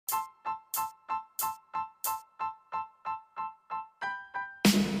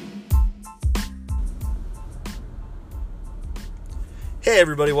Hey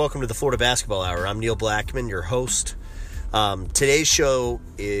everybody, welcome to the Florida Basketball Hour. I'm Neil Blackman, your host. Today's show,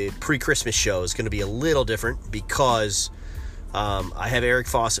 pre-Christmas show, is going to be a little different because I have Eric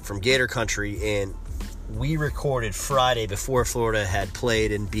Fawcett from Gator Country, and we recorded Friday before Florida had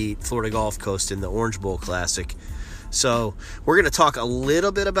played and beat Florida Gulf Coast in the Orange Bowl Classic. So we're going to talk a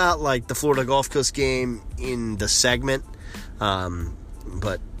little bit about like the Florida Gulf Coast game in the segment.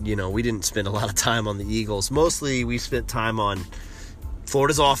 But, you know, we didn't spend a lot of time on the Eagles. Mostly we spent time on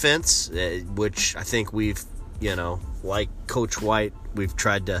Florida's offense, which I think we've, like Coach White, we've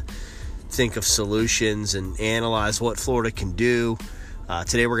tried to think of solutions and analyze what Florida can do.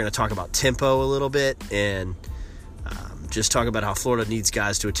 Today we're going to talk about tempo a little bit and just talk about how Florida needs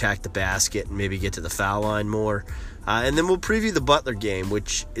guys to attack the basket and maybe get to the foul line more. And then we'll preview the Butler game,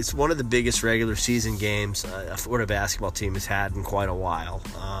 which is one of the biggest regular season games a Florida basketball team has had in quite a while.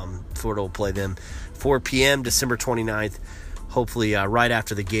 Florida will play them 4 p.m. December 29th, hopefully right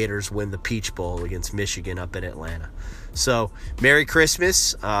after the Gators win the Peach Bowl against Michigan up in Atlanta. So, Merry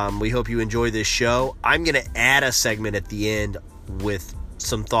Christmas. We hope you enjoy this show. I'm going to add a segment at the end with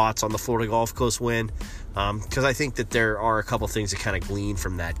some thoughts on the Florida Gulf Coast win because I think that there are a couple things to kind of glean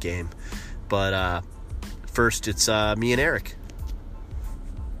from that game. But first, it's me and Eric.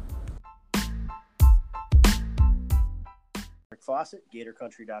 Eric Fawcett,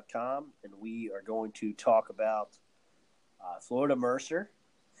 GatorCountry.com, and we are going to talk about Florida Mercer,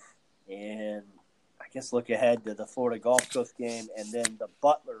 and I guess look ahead to the Florida Gulf Coast game and then the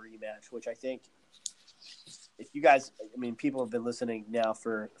Butler rematch, which I think if you guys, people have been listening now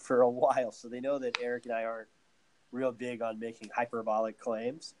for a while, so they know that Eric and I aren't real big on making hyperbolic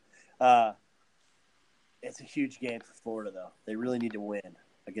claims. It's a huge game for Florida, though. They really need to win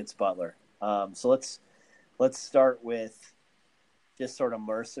against Butler. So let's start with just sort of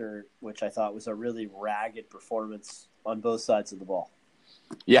Mercer, which I thought was a really ragged performance on both sides of the ball.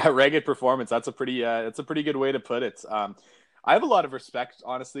 Yeah, ragged performance. That's a pretty good way to put it. I have a lot of respect,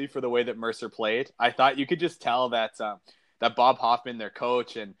 honestly, for the way that Mercer played. I thought you could just tell that that Bob Hoffman, their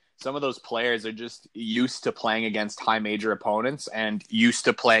coach, and some of those players are just used to playing against high major opponents and used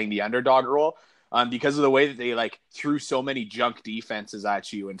to playing the underdog role. Because of the way that they threw so many junk defenses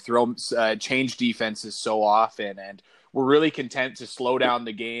at you and change defenses so often, and were really content to slow down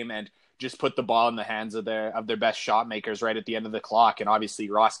the game and just put the ball in the hands of their best shot makers right at the end of the clock. And obviously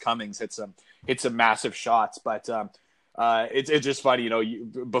Ross Cummings hit some massive shots, but it's just funny,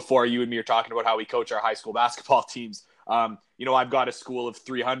 before you and me are talking about how we coach our high school basketball teams. I've got a school of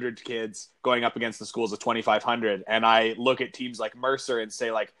 300 kids going up against the schools of 2,500, and I look at teams like Mercer and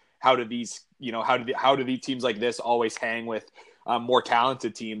say how do these teams like this always hang with more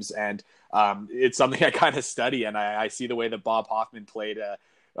talented teams? And it's something I kind of study, and I see the way that Bob Hoffman played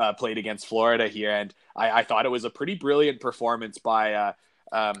against Florida here, and I thought it was a pretty brilliant performance by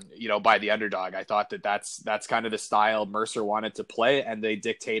the underdog. I thought that's kind of the style Mercer wanted to play, and they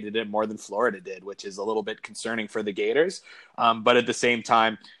dictated it more than Florida did, which is a little bit concerning for the Gators. But at the same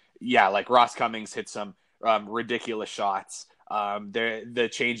time, Ross Cummings hit some ridiculous shots. The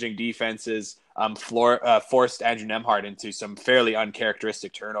changing defenses forced Andrew Nembhard into some fairly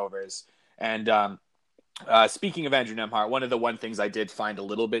uncharacteristic turnovers. And speaking of Andrew Nembhard, one things I did find a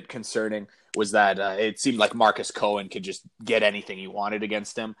little bit concerning was that it seemed like Marcus Cohen could just get anything he wanted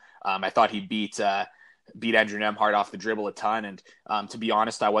against him. I thought he beat Andrew Nembhard off the dribble a ton. And to be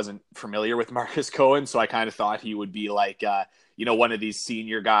honest, I wasn't familiar with Marcus Cohen, so I kind of thought he would be one of these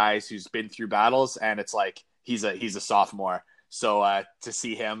senior guys who's been through battles, and it's like he's a sophomore. So to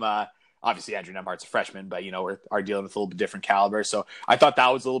see him, obviously Andrew Nembhard's a freshman, but we are dealing with a little bit different caliber. So I thought that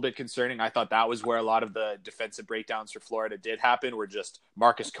was a little bit concerning. I thought that was where a lot of the defensive breakdowns for Florida did happen, were just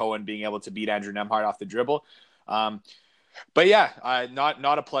Marcus Cohen being able to beat Andrew Nembhard off the dribble. But yeah,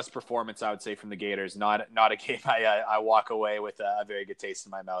 not a plus performance, I would say, from the Gators. Not a game I walk away with a very good taste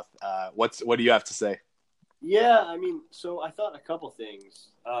in my mouth. What do you have to say? Yeah, so I thought a couple things.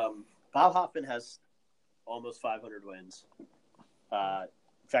 Bob Hoffman has almost 500 wins.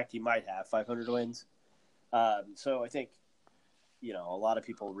 In fact, he might have 500 wins. So I think, a lot of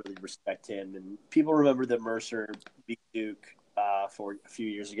people really respect him. And people remember that Mercer beat Duke for a few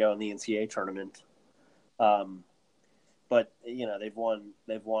years ago in the NCAA tournament. But, they've won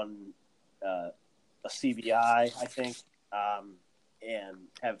a CBI, I think, and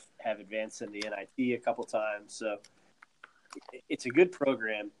have advanced in the NIT a couple times. So it's a good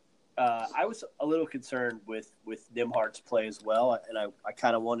program. I was a little concerned with Nembhard's play as well, and I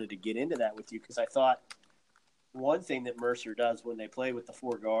kind of wanted to get into that with you because I thought one thing that Mercer does when they play with the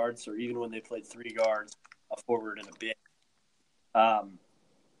four guards, or even when they played three guards, a forward and a big,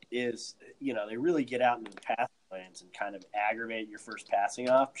 is they really get out into the pass lanes and kind of aggravate your first passing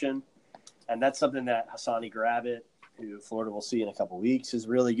option. And that's something that Hassani Gravett, who Florida will see in a couple weeks, is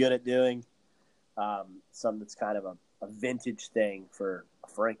really good at doing. Something that's kind of a vintage thing for a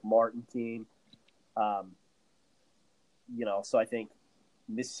Frank Martin team. So I think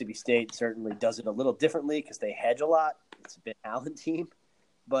Mississippi State certainly does it a little differently because they hedge a lot. It's a Ben Allen team.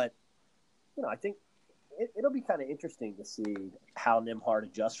 But, I think it'll be kind of interesting to see how Nembhard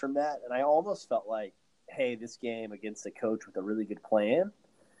adjusts from that. And I almost felt like, hey, this game against a coach with a really good plan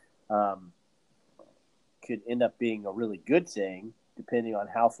could end up being a really good thing, depending on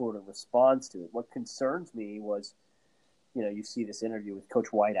how Florida responds to it. What concerns me was, you see this interview with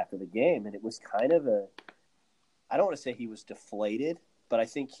Coach White after the game, and it was kind of I don't want to say he was deflated, but I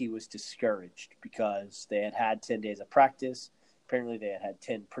think he was discouraged because they had 10 days of practice. Apparently they had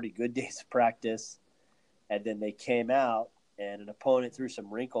 10 pretty good days of practice. And then they came out and an opponent threw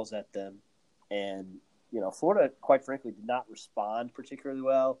some wrinkles at them. And, Florida, quite frankly, did not respond particularly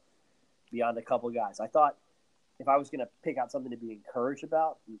well beyond a couple of guys. I thought if I was going to pick out something to be encouraged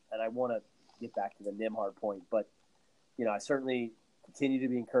about, and I want to get back to the Nembhard point, but, I certainly continue to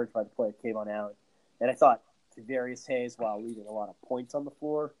be encouraged by the play of Kayvon Allen. And I thought Tavarius Hayes, while leaving a lot of points on the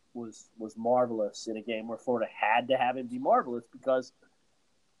floor, was marvelous in a game where Florida had to have him be marvelous because,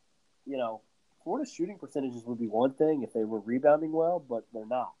 Florida's shooting percentages would be one thing if they were rebounding well, but they're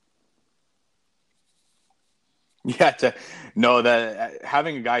not. Yeah, that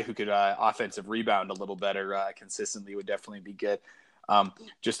having a guy who could offensive rebound a little better consistently would definitely be good.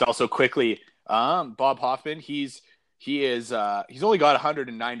 Just also quickly, Bob Hoffman, he's only got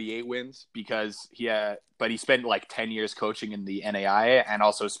 198 wins because but he spent like 10 years coaching in the NAIA and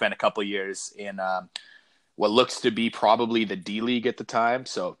also spent a couple years in what looks to be probably the D League at the time.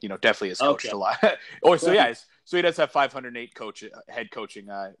 So, definitely has coached a lot. So he does have 508 head coaching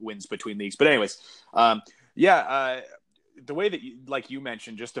wins between leagues. But anyways, the way that you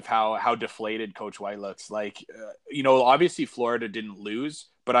mentioned just of how deflated Coach White looks, obviously Florida didn't lose,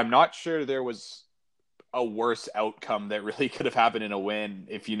 but I'm not sure there was a worse outcome that really could have happened in a win,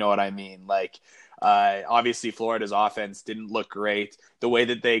 if you know what I mean. Obviously Florida's offense didn't look great. The way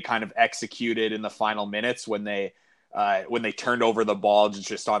that they kind of executed in the final minutes when they turned over the ball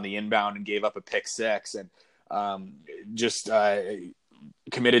just on the inbound and gave up a pick six and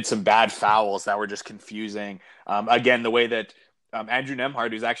committed some bad fouls that were just confusing. Again, the way that Andrew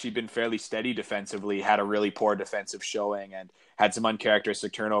Nembhard, who's actually been fairly steady defensively, had a really poor defensive showing and had some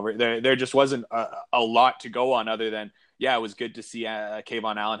uncharacteristic turnover. There just wasn't a lot to go on other than, it was good to see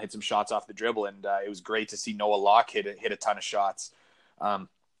Kayvon Allen hit some shots off the dribble, and it was great to see Noah Locke hit a ton of shots.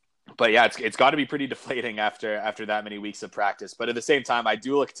 But yeah, it's got to be pretty deflating after that many weeks of practice. But at the same time, I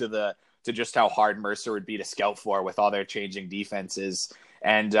do look to just how hard Mercer would be to scout for with all their changing defenses.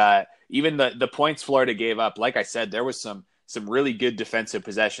 And even the points Florida gave up, like I said, there was some really good defensive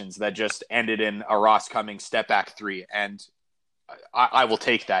possessions that just ended in a Ross Cummings step back three. And I will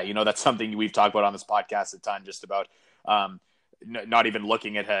take that. That's something we've talked about on this podcast a ton, just about not even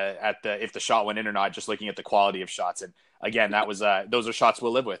looking at if the shot went in or not, just looking at the quality of shots. And again, that was those are shots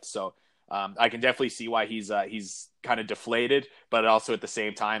we'll live with. So I can definitely see why he's kind of deflated, but also at the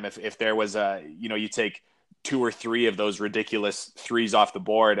same time, if there was you take 2 or 3 of those ridiculous threes off the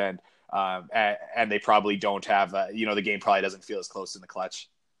board and they probably don't have, the game probably doesn't feel as close in the clutch.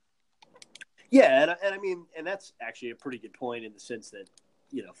 Yeah. And I mean, and that's actually a pretty good point in the sense that,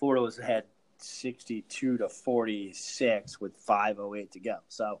 Florida was ahead 62-46 with 5:08 to go.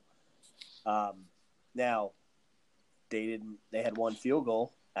 So now they had one field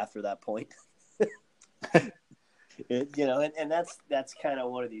goal after that point. And that's kind of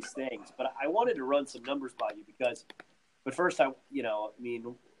one of these things. But I wanted to run some numbers by you but first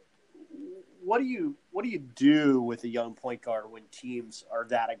what do you do with a young point guard when teams are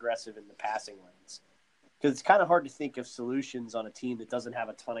that aggressive in the passing lanes? Because it's kind of hard to think of solutions on a team that doesn't have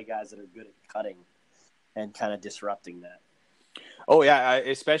a ton of guys that are good at cutting and kind of disrupting that. Oh yeah,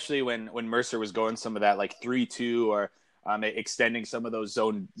 especially when Mercer was going some of that 3-2 or extending some of those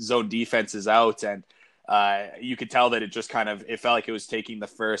zone defenses out, and you could tell that it just it felt like it was taking the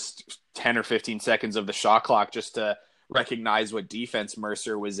first 10 or 15 seconds of the shot clock just to recognize what defense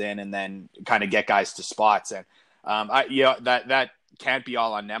Mercer was in and then kind of get guys to spots. And that can't be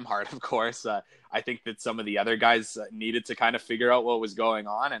all on Nembhard, of course. I think that some of the other guys needed to kind of figure out what was going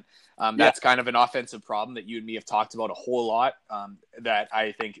on. And that's kind of an offensive problem that you and me have talked about a whole lot. That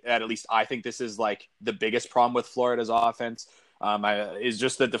I think at least I think this is the biggest problem with Florida's offense. Is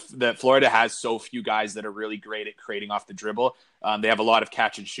just that Florida has so few guys that are really great at creating off the dribble. They have a lot of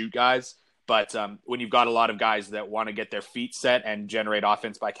catch and shoot guys, but when you've got a lot of guys that want to get their feet set and generate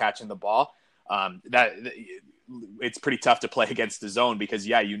offense by catching the ball, it's pretty tough to play against the zone because,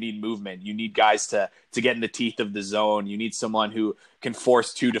 you need movement. You need guys to get in the teeth of the zone. You need someone who can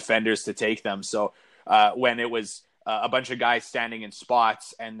force two defenders to take them. So when it was a bunch of guys standing in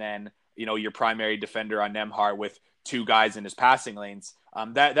spots and then, your primary defender on Nembhard with two guys in his passing lanes,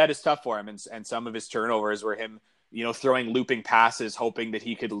 that is tough for him. And some of his turnovers were him, throwing looping passes, hoping that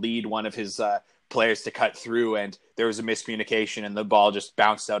he could lead one of his players to cut through. And there was a miscommunication and the ball just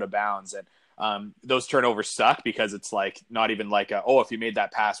bounced out of bounds. And those turnovers suck because it's like not even like if you made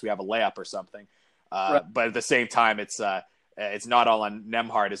that pass, we have a layup or something. Right. But at the same time, it's not all on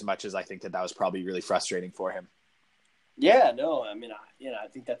Nembhard as much as I think that was probably really frustrating for him. Yeah, no, I mean, I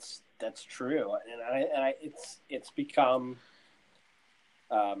think that's true, and it's become,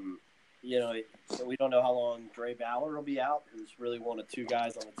 we don't know how long Dre Bauer will be out. Who's really one of two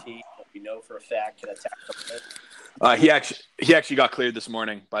guys on the team that we know for a fact can attack the He actually got cleared this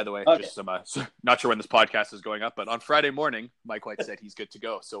morning, by the way. Okay. Just not sure when this podcast is going up, but on Friday morning, Mike White said he's good to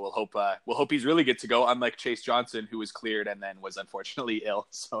go. So we'll hope he's really good to go. Unlike Chase Johnson, who was cleared and then was unfortunately ill.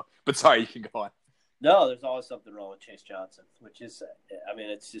 So, but sorry, you can go on. No, there's always something wrong with Chase Johnson, which is,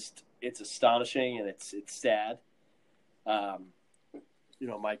 it's astonishing and it's sad.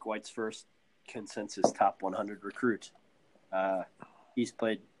 Mike White's first consensus top 100 recruit. He's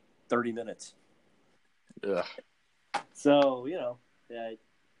played 30 minutes. Ugh. So,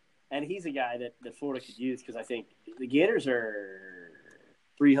 and he's a guy that Florida could use because I think the Gators are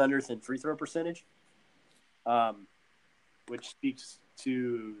 300th in free throw percentage, which speaks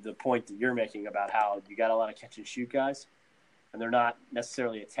to the point that you're making about how you got a lot of catch and shoot guys, and they're not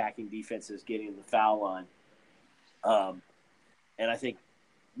necessarily attacking defenses, getting in the foul line. And I think,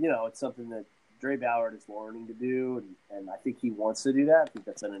 it's something that Dre Ballard is learning to do, and I think he wants to do that. I think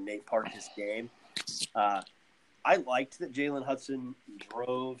that's an innate part of his game. I liked that Jalen Hudson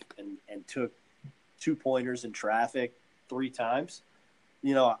drove and took 2-pointers in traffic 3 times.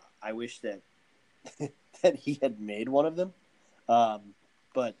 I wish that that he had made one of them.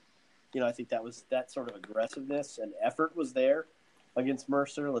 But I think that sort of aggressiveness and effort was there against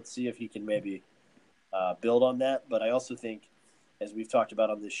Mercer. Let's see if he can maybe build on that. But I also think, as we've talked about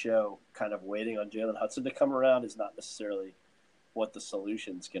on this show, kind of waiting on Jalen Hudson to come around is not necessarily what the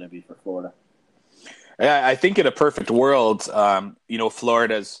solution is going to be for Florida. Yeah, I think in a perfect world,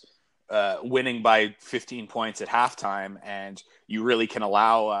 Florida's winning by 15 points at halftime, and you really can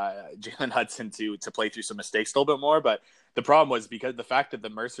allow Jalen Hudson to play through some mistakes a little bit more. But the problem was because the fact that the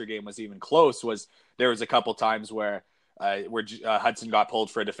Mercer game was even close was there was a couple times where Hudson got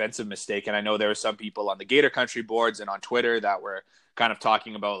pulled for a defensive mistake. And I know there were some people on the Gator Country boards and on Twitter that were kind of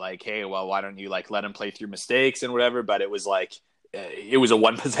talking about like, hey, well, why don't you like let him play through mistakes and whatever? But it was like, it was a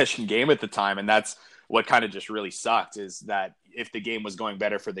 1-possession game at the time. And that's what kind of just really sucked, is that if the game was going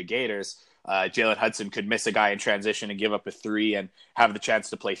better for the Gators, Jalen Hudson could miss a guy in transition and give up a 3 and have the chance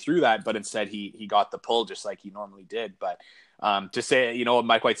to play through that. But instead he got the pull just like he normally did. But to say,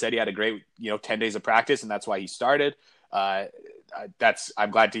 Mike White said he had a great, 10 days of practice and that's why he started. I'm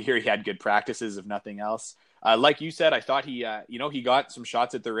glad to hear he had good practices, if nothing else. Like you said, I thought he got some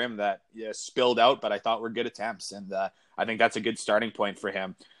shots at the rim that spilled out, but I thought were good attempts. And I think that's a good starting point for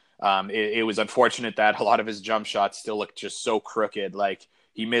him. It was unfortunate that a lot of his jump shots still looked just so crooked. Like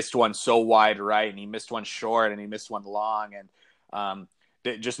he missed one so wide right, and he missed one short, and he missed one long, and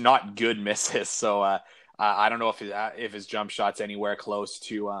just not good misses. So I don't know if his jump shot's anywhere close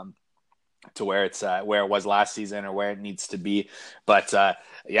to where it's where it was last season or where it needs to be. But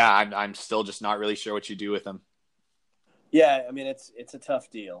I'm still just not really sure what you do with him. Yeah, I mean it's a tough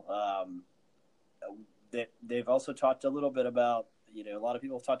deal. They've also talked a little bit about, a lot of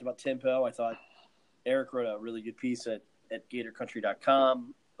people have talked about tempo. I thought Eric wrote a really good piece at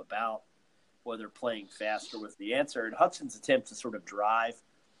GatorCountry.com about whether playing faster was the answer. And Hudson's attempt to sort of drive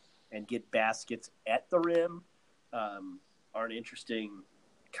and get baskets at the rim are an interesting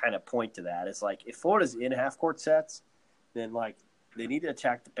kind of point to that. It's like if Florida's in half-court sets, then like they need to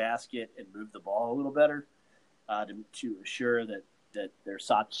attack the basket and move the ball a little better to assure that their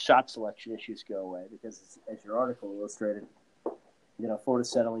shot selection issues go away. Because as your article illustrated,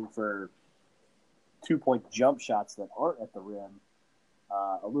 Florida's settling for 2-point jump shots that aren't at the rim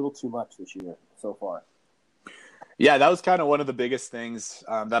a little too much this year so far. Yeah, that was kind of one of the biggest things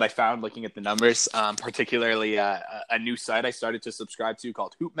that I found looking at the numbers, particularly a new site I started to subscribe to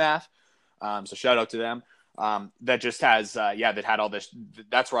called Hoop Math. So shout out to them. That just has, that had all this.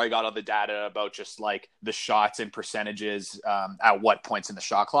 That's where I got all the data about just like the shots and percentages at what points in the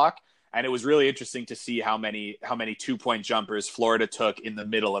shot clock. And it was really interesting to see how many 2-point jumpers Florida took in the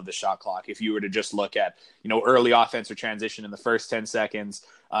middle of the shot clock. If you were to just look at, early offense or transition in the first 10 seconds,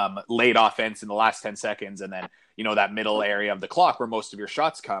 late offense in the last 10 seconds, and then, that middle area of the clock where most of your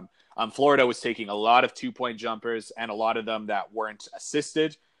shots come. Florida was taking a lot of 2-point jumpers, and a lot of them that weren't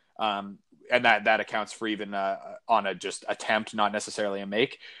assisted. And that accounts for even on a just attempt, not necessarily a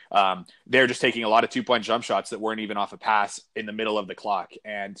make. They're just taking a lot of 2-point jump shots that weren't even off a pass in the middle of the clock.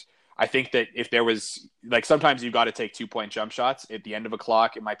 And I think that if there was, like, sometimes you've got to take 2-point jump shots at the end of a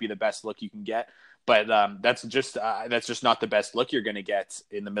clock. It might be the best look you can get, but that's just not the best look you're going to get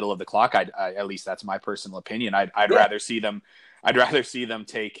in the middle of the clock. At least that's my personal opinion. I'd rather see them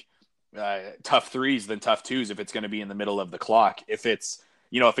take tough threes than tough twos if it's going to be in the middle of the clock. If it's,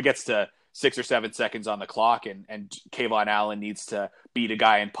 if it gets to 6 or 7 seconds on the clock and Kayvon Allen needs to beat a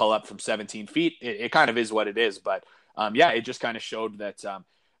guy and pull up from 17 feet, it kind of is what it is. But it just kind of showed that.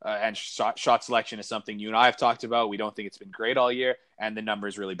 And shot selection is something you and I have talked about. We don't think it's been great all year, and the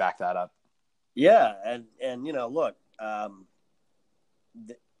numbers really back that up. Yeah, and look, I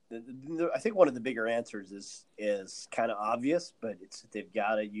think one of the bigger answers is kind of obvious, but it's they've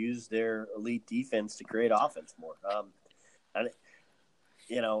got to use their elite defense to create offense more. And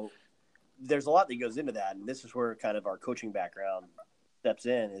there's a lot that goes into that, and this is where kind of our coaching background steps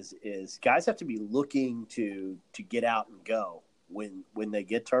in. Is guys have to be looking to get out and go when they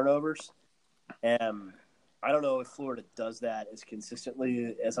get turnovers. And I don't know if Florida does that as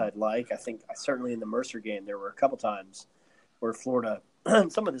consistently as I'd like. I think certainly in the Mercer game, there were a couple times where Florida,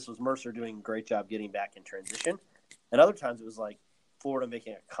 some of this was Mercer doing a great job getting back in transition. And other times it was like Florida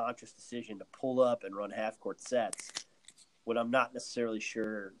making a conscious decision to pull up and run half-court sets when I'm not necessarily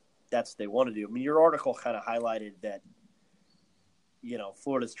sure that's what they want to do. I mean, your article kind of highlighted that,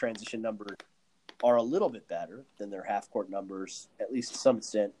 Florida's transition numbers are a little bit better than their half-court numbers, at least to some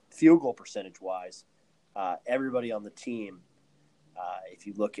extent, field goal percentage-wise. Everybody on the team, if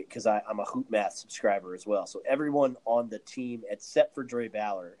you look at – because I'm a Hoop Math subscriber as well. So everyone on the team, except for Dre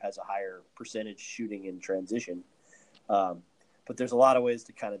Ballard, has a higher percentage shooting in transition. But there's a lot of ways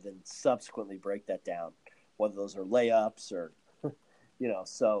to kind of then subsequently break that down, whether those are layups or –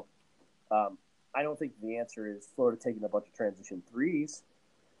 So I don't think the answer is Florida taking a bunch of transition threes,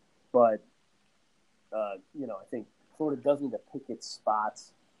 but – I think Florida does need to pick its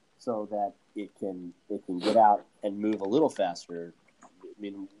spots so that it can get out and move a little faster. I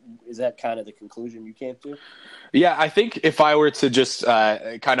mean, is that kind of the conclusion you came to? Yeah, I think if I were to just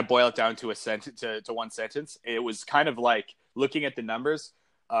kind of boil it down to to one sentence, it was kind of like looking at the numbers.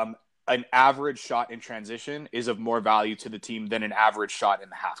 An average shot in transition is of more value to the team than an average shot in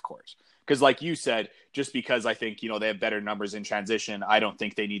the half court. Because like you said, just because I think, they have better numbers in transition, I don't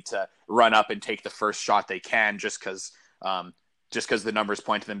think they need to run up and take the first shot they can just because the numbers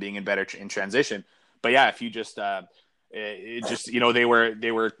point to them being in transition. But yeah, if you just they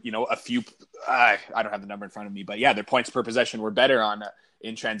were a few I don't have the number in front of me, but yeah, their points per possession were better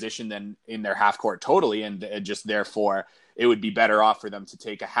in transition than in their half court totally, and just therefore it would be better off for them to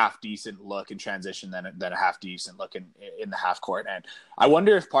take a half decent look in transition than a half decent look in the half court. And I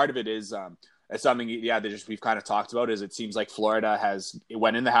wonder if part of it is something that we've kind of talked about is it seems like Florida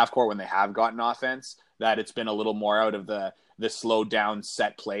when in the half court when they have gotten offense, that it's been a little more out of the slowed down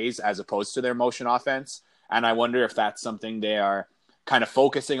set plays as opposed to their motion offense. And I wonder if that's something they are kind of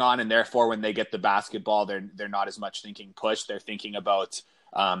focusing on, and therefore when they get the basketball, they're not as much thinking push. They're thinking about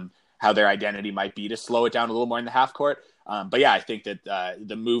how their identity might be to slow it down a little more in the half court. But yeah, I think that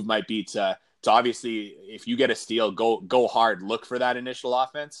the move might be to obviously, if you get a steal, go hard, look for that initial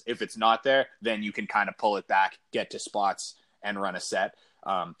offense. If it's not there, then you can kind of pull it back, get to spots, and run a set.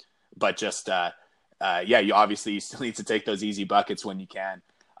 But just you still need to take those easy buckets when you can.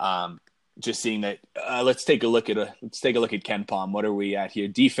 Just seeing that, let's take a look at KenPom. What are we at here?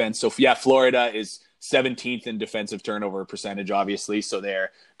 Defense. So yeah, Florida is 17th in defensive turnover percentage, obviously. So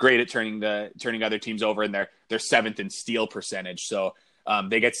they're great at turning other teams over, and they're 7th in steal percentage. So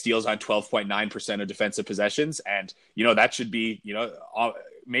they get steals on 12.9% of defensive possessions, and that should be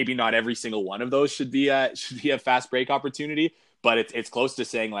maybe not every single one of those should be a fast break opportunity, but it's close to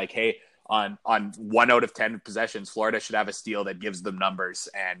saying like, hey, on 1 out of 10 possessions, Florida should have a steal that gives them numbers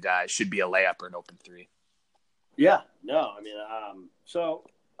and should be a layup or an open three. Yeah, no, I mean, so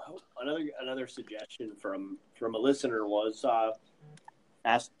another suggestion from a listener was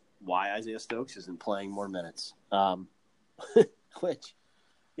asked why Isaiah Stokes isn't playing more minutes, which,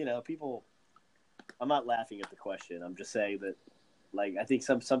 people, I'm not laughing at the question. I'm just saying that, like, I think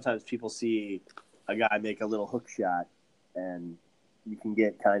sometimes people see a guy make a little hook shot and you can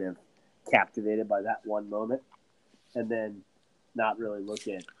get kind of captivated by that one moment. And then not really look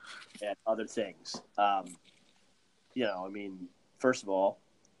at other things. First of all,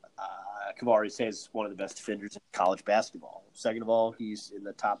 Kavarius Hayes is one of the best defenders in college basketball. Second of all, he's in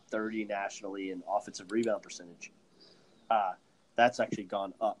the top 30 nationally in offensive rebound percentage. That's actually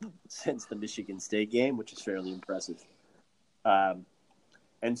gone up since the Michigan State game, which is fairly impressive. And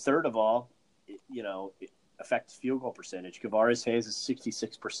third of all, it affects field goal percentage. Kavarius Hayes is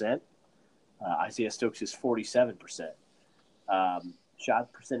 66%. Isaiah Stokes is 47%.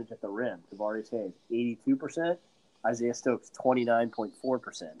 Shot percentage at the rim, Kavarius Hayes 82%. Isaiah Stokes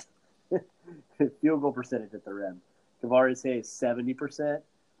 29.4%. Field goal percentage at the rim, Kavarius Hayes 70%.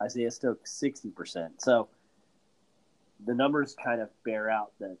 Isaiah Stokes 60%. So the numbers kind of bear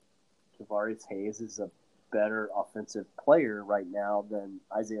out that Kavarius Hayes is a better offensive player right now than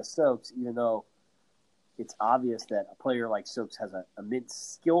Isaiah Stokes, even though it's obvious that a player like Stokes has an immense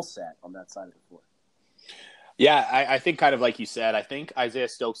skill set on that side of the floor. Yeah, I think kind of like you said, I think Isaiah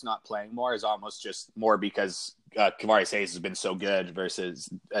Stokes not playing more is almost just more because Kavarius Hayes has been so good versus,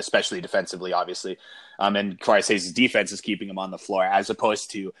 especially defensively, obviously. And Kavarius Hayes' defense is keeping him on the floor, as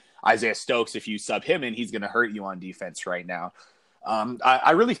opposed to Isaiah Stokes. If you sub him in, he's going to hurt you on defense right now.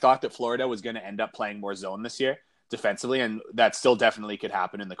 I really thought that Florida was going to end up playing more zone this year defensively, and that still definitely could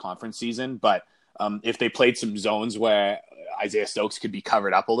happen in the conference season. But if they played some zones where Isaiah Stokes could be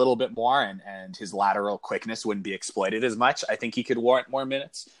covered up a little bit more and his lateral quickness wouldn't be exploited as much, I think he could warrant more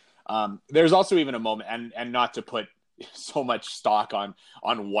minutes. There's also even a moment, and not to put so much stock on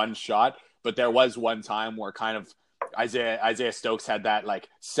one shot, but there was one time where kind of Isaiah Stokes had that like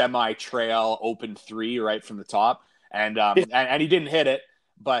semi-trail open three right from the top, and he didn't hit it.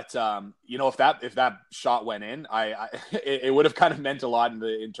 But if that shot went in, it would have kind of meant a lot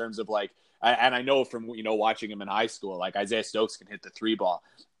in terms of like. And I know from watching him in high school, like Isaiah Stokes can hit the three ball,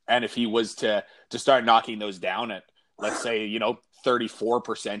 and if he was to start knocking those down at, let's say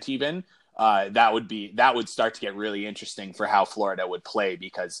 34% even, that would start to get really interesting for how Florida would play,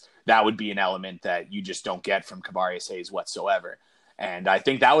 because that would be an element that you just don't get from Kavarius Hayes whatsoever. And I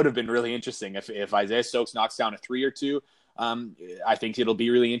think that would have been really interesting if Isaiah Stokes knocks down a three or two. I think it'll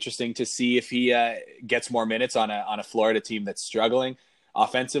be really interesting to see if he gets more minutes on a Florida team that's struggling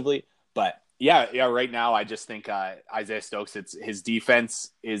offensively. But yeah, right now I just think Isaiah Stokes, his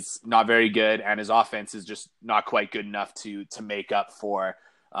defense is not very good, and his offense is just not quite good enough to make up for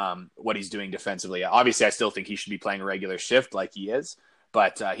what he's doing defensively. Obviously, I still think he should be playing a regular shift like he is,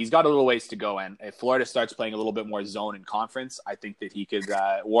 but he's got a little ways to go. And if Florida starts playing a little bit more zone in conference, I think that he could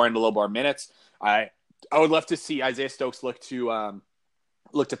warrant a little more minutes. I would love to see Isaiah Stokes look to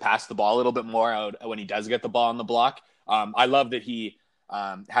pass the ball a little bit more when he does get the ball on the block. I love that he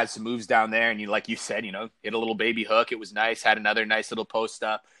had some moves down there, and like you said, hit a little baby hook. It was nice. Had another nice little post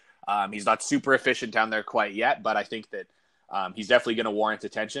up. He's not super efficient down there quite yet, but I think that he's definitely going to warrant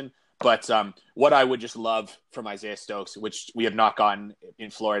attention. But what I would just love from Isaiah Stokes, which we have not gotten in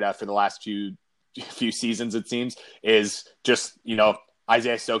Florida for the last few seasons, it seems, is just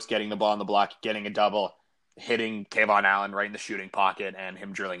Isaiah Stokes getting the ball on the block, getting a double, hitting Kayvon Allen right in the shooting pocket, and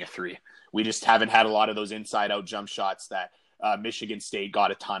him drilling a three. We just haven't had a lot of those inside-out jump shots that Michigan State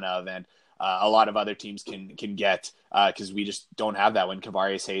got a ton of, and a lot of other teams can get, because we just don't have that when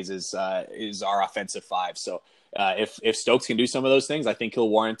Kavarius Hayes is our offensive five. So if Stokes can do some of those things, I think he'll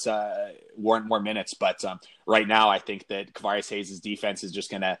warrant more minutes. But right now, I think that Kavarius Hayes' defense is just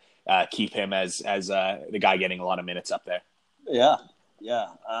going to keep him as the guy getting a lot of minutes up there. Yeah.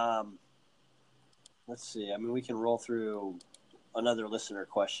 Let's see. I mean, we can roll through another listener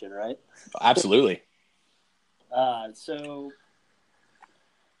question, right? Absolutely. So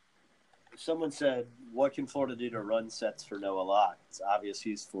someone said, what can Florida do to run sets for Noah Locke? It's obvious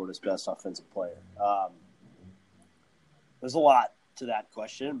he's Florida's best offensive player. There's a lot to that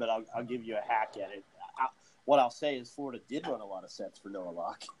question, but I'll give you a hack at it. What I'll say is Florida did run a lot of sets for Noah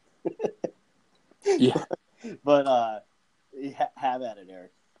Locke. Yeah. But have at it,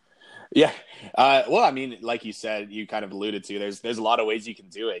 Eric. Yeah. Well, I mean, like you said, you kind of alluded to, there's a lot of ways you can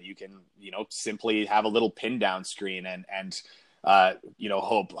do it. You can, simply have a little pin down screen and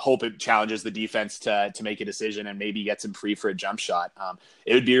hope it challenges the defense to make a decision and maybe gets him free for a jump shot.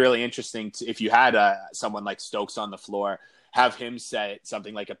 It would be really interesting if you had someone like Stokes on the floor, have him set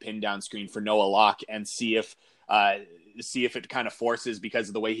something like a pin down screen for Noah Locke and see if it kind of forces, because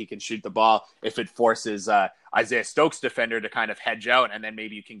of the way he can shoot the ball, if it forces Isaiah Stokes' defender to kind of hedge out, and then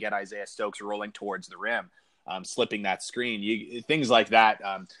maybe you can get Isaiah Stokes rolling towards the rim, slipping that screen. Things like that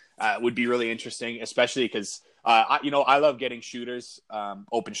would be really interesting, especially because I love getting shooters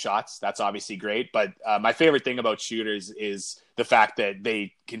open shots. That's obviously great. But my favorite thing about shooters is the fact that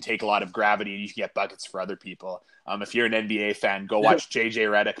they can take a lot of gravity and you can get buckets for other people. If you're an NBA fan, go watch JJ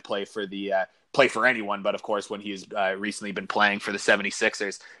Redick play for anyone. But of course, when he's recently been playing for the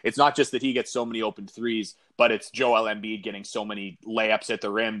 76ers, it's not just that he gets so many open threes, but it's Joel Embiid getting so many layups at the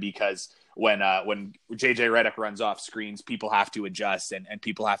rim because when JJ Redick runs off screens, people have to adjust and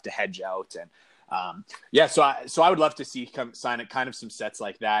people have to hedge out. And so I would love to see sign kind of some sets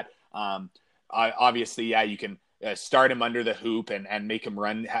like that. Obviously, you can start him under the hoop and make him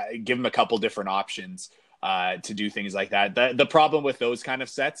run, give him a couple different options to do things like that. The problem with those kind of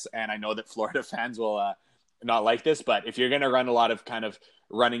sets, and I know that Florida fans will not like this, but if you're going to run a lot of kind of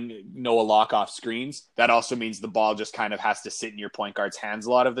running Noah Locke off screens, that also means the ball just kind of has to sit in your point guard's hands a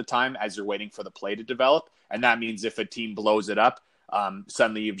lot of the time as you're waiting for the play to develop. And that means if a team blows it up,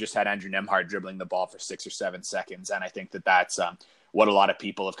 suddenly you've just had Andrew Nembhard dribbling the ball for 6 or 7 seconds. And I think that's what a lot of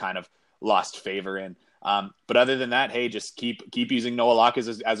people have kind of lost favor in. But other than that, hey, just keep using Noah Locke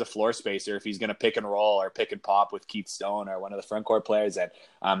as a floor spacer if he's going to pick and roll or pick and pop with Keith Stone or one of the front court players. And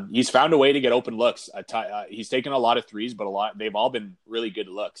he's found a way to get open looks. He's taken a lot of threes, but they've all been really good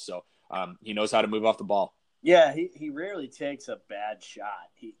looks. So he knows how to move off the ball. Yeah, he rarely takes a bad shot.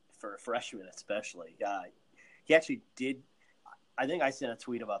 For a freshman especially. He actually did. I think I sent a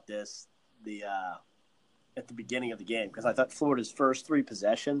tweet about this at the beginning of the game because I thought Florida's first 3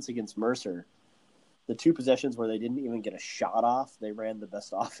 possessions against Mercer, the 2 possessions where they didn't even get a shot off, they ran the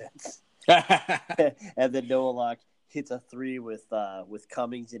best offense. And then Noah Locke hits a 3 with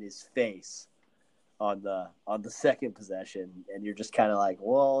Cummings in his face on the second possession, and you're just kind of like,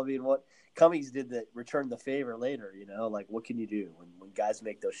 well, I mean, what Cummings did that returned the favor later, like what can you do when guys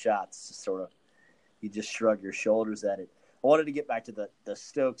make those shots? Just sort of you just shrug your shoulders at it. I wanted to get back to the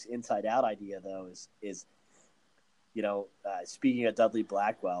Stokes inside out idea though. Is speaking of Dudley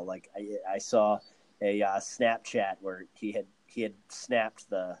Blackwell, like I saw a Snapchat where he had snapped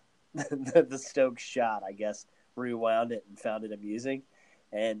the Stokes shot. I guess rewound it and found it amusing,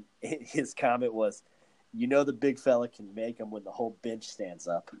 and his comment was, the big fella can make them when the whole bench stands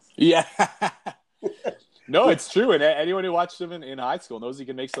up. Yeah. No, it's true, and anyone who watched him in high school knows he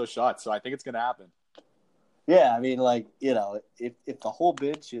can make those shots. So I think it's going to happen. Yeah, I mean, if the whole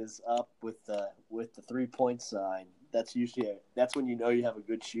bench is up with the 3-point sign, that's when you have a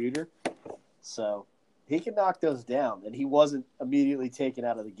good shooter. So he can knock those down, and he wasn't immediately taken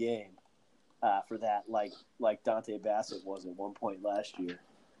out of the game for that, like Dante Bassett was at one point last year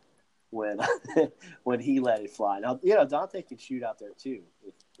when he let it fly. Now, Dante can shoot out there too,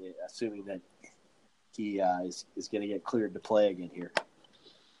 assuming that he is going to get cleared to play again here.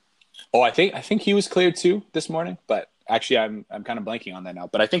 Oh, I think he was cleared too this morning, but actually I'm kind of blanking on that now.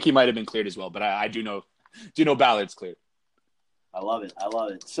 But I think he might have been cleared as well. But I do know Ballard's cleared. I love it.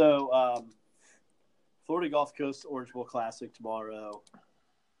 So Florida Gulf Coast Orange Bowl Classic tomorrow.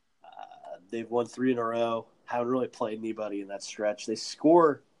 They've won 3 in a row. Haven't really played anybody in that stretch. They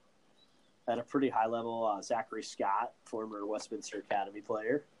score at a pretty high level. Zachary Scott, former Westminster Academy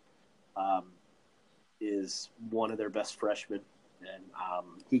player, is one of their best freshmen, and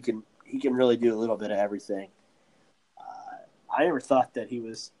he can really do a little bit of everything. I never thought that he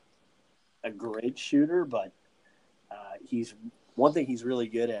was a great shooter, but he's one thing he's really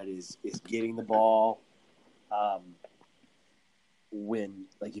good at is getting the ball.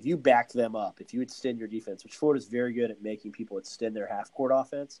 If you back them up, if you extend your defense, which Florida's very good at making people extend their half-court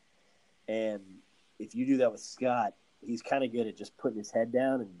offense, and if you do that with Scott, he's kind of good at just putting his head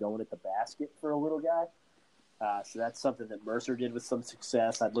down and going at the basket for a little guy. So that's something that Mercer did with some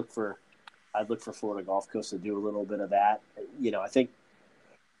success. I'd look for Florida Gulf Coast to do a little bit of that. I think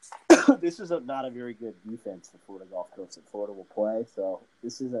this is not a very good defense for Florida Gulf Coast that Florida will play. So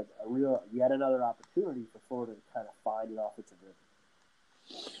this is a real yet another opportunity for Florida to kind of find an offensive rhythm.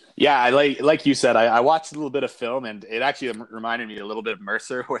 Yeah, like you said, I watched a little bit of film, and it actually reminded me a little bit of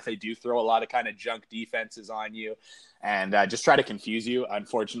Mercer, where they do throw a lot of kind of junk defenses on you and just try to confuse you.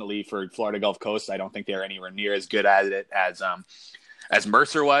 Unfortunately for Florida Gulf Coast, I don't think they're anywhere near as good at it as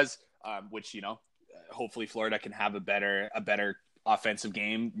Mercer was, which, hopefully Florida can have a better offensive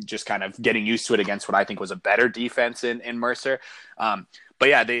game, just kind of getting used to it against what I think was a better defense in Mercer. But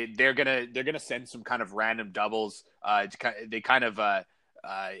yeah, they're gonna send some kind of random doubles. They kind of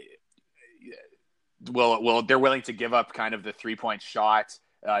they're willing to give up kind of the 3-point shot.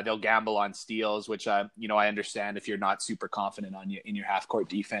 They'll gamble on steals, which I understand if you're not super confident in your half court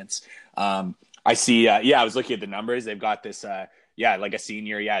defense. I see. I was looking at the numbers. They've got this like a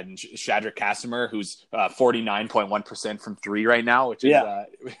senior, and Shadrach Casimir, who's 49.1% from three right now, which is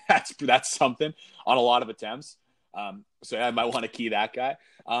that's something on a lot of attempts. So I might want to key that guy.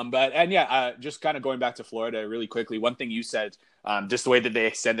 Just kind of going back to Florida really quickly. One thing you said, just the way that they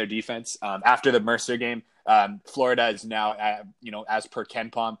extend their defense after the Mercer game, Florida is now, as per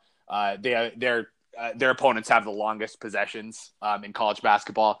KenPom, their opponents have the longest possessions in college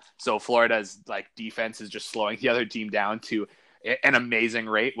basketball. So Florida's defense is just slowing the other team down to an amazing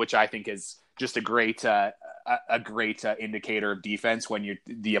rate, which I think is just a great indicator of defense when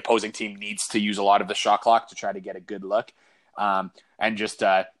the opposing team needs to use a lot of the shot clock to try to get a good look, and just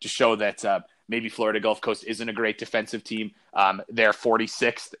show that maybe Florida Gulf Coast isn't a great defensive team. They're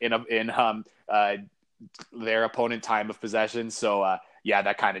 46th in their opponent time of possession. So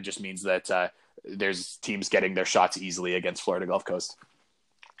that kind of just means that there's teams getting their shots easily against Florida Gulf Coast.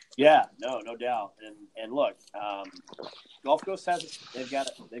 Yeah, no doubt. And look, Gulf Coast they've got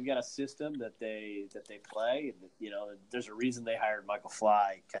a system that they play. There's a reason they hired Michael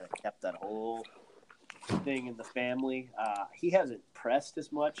Fly. Kind of kept that whole thing in the family. He hasn't pressed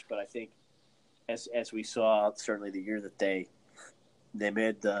as much, but I think as we saw certainly the year that they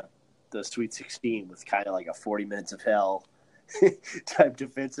made the Sweet 16 with kind of like a 40 minutes of hell type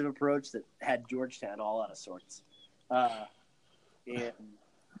defensive approach that had Georgetown all out of sorts.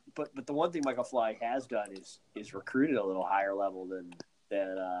 But the one thing Michael Fly has done is recruited a little higher level than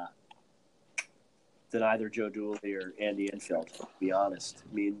either Joe Dooley or Andy Enfield, to be honest.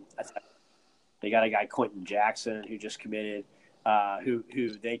 I mean, they got a guy, Quentin Jackson, who just committed,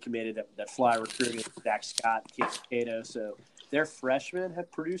 who they committed that Fly recruited, Zach Scott, Keith Cato. So their freshmen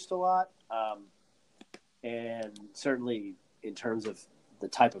have produced a lot. And certainly in terms of the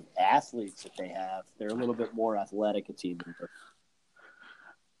type of athletes that they have, they're a little bit more athletic a team.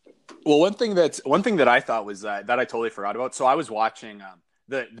 Well, one thing that I thought was that I totally forgot about. So I was watching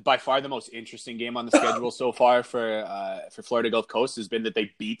by far the most interesting game on the schedule so far for Florida Gulf Coast has been that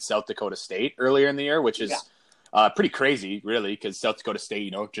they beat South Dakota State earlier in the year, which is pretty crazy, really, because South Dakota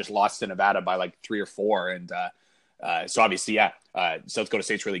State, just lost to Nevada by like 3 or 4, and so obviously, South Dakota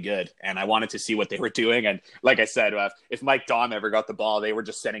State's really good, and I wanted to see what they were doing. And like I said, if Mike Daum ever got the ball, they were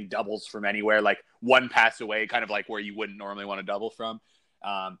just sending doubles from anywhere, like one pass away, kind of like where you wouldn't normally want to double from.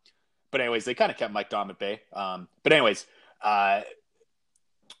 But anyways, they kind of kept Mike Daum at bay. But anyways,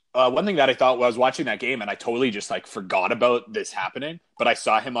 one thing that I thought, I was watching that game and I totally just forgot about this happening, but I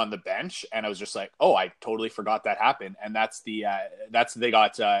saw him on the bench and I was just like, oh, I totally forgot that happened. And they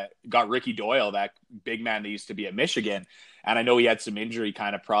got Ricky Doyle, that big man that used to be at Michigan. And I know he had some injury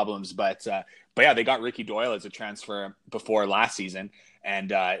kind of problems, but they got Ricky Doyle as a transfer before last season.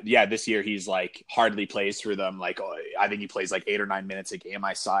 And this year he's hardly plays for them. I think he plays 8 or 9 minutes a game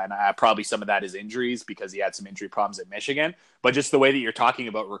I saw. And probably some of that is injuries because he had some injury problems at Michigan. But just the way that you're talking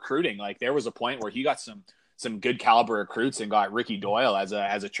about recruiting, there was a point where he got some good caliber recruits and got Ricky Doyle as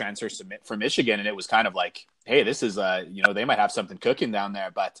a transfer submit for Michigan. And it was kind of hey, this is, they might have something cooking down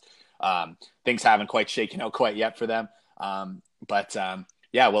there, but things haven't quite shaken out quite yet for them.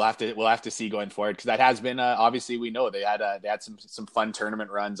 We'll have to see going forward, because that has been obviously, we know they had some fun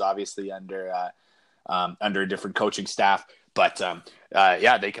tournament runs, obviously under a different coaching staff, but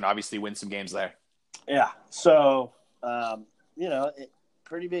they can obviously win some games there. Yeah. So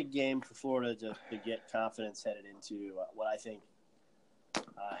pretty big game for Florida to get confidence headed into what I think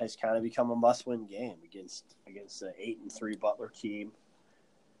has kind of become a must-win game against the 8-3 Butler team.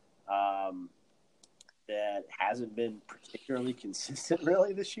 That hasn't been particularly consistent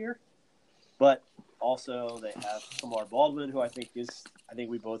really this year, but also they have Kamar Baldwin, who I think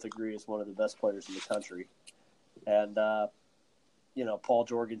we both agree is one of the best players in the country, and Paul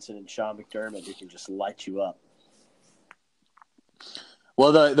Jorgensen and Sean McDermott, who can just light you up.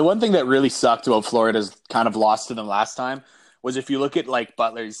 Well, the one thing that really sucked about Florida's kind of lost to them last time was, if you look at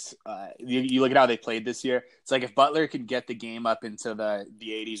Butler's, you look at how they played this year. It's if Butler could get the game up into the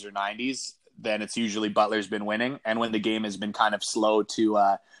 80s or 90s, then it's usually Butler's been winning. And when the game has been kind of slow to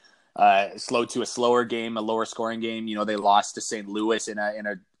a slower game, a lower scoring game, they lost to St. Louis in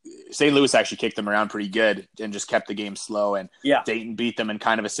a St. Louis actually kicked them around pretty good and just kept the game slow, and Dayton beat them in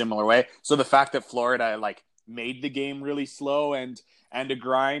kind of a similar way. So the fact that Florida made the game really slow and a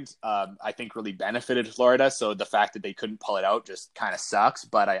grind, I think really benefited Florida. So the fact that they couldn't pull it out just kind of sucks.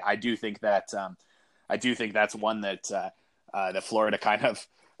 But I do think that's one that Florida kind of,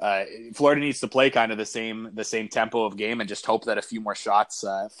 Florida needs to play kind of the same tempo of game and just hope that a few more shots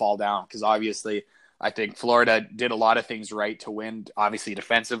fall down. Because obviously, I think Florida did a lot of things right to win. Obviously,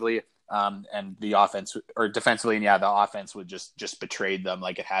 defensively, and the offense, or defensively, and the offense would just betrayed them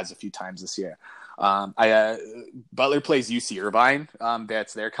like it has a few times this year. Butler plays UC Irvine.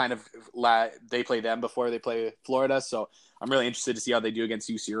 That's their kind of they play them before they play Florida. So I'm really interested to see how they do against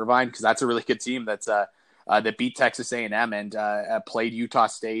UC Irvine, because that's a really good team that beat Texas A&M and played Utah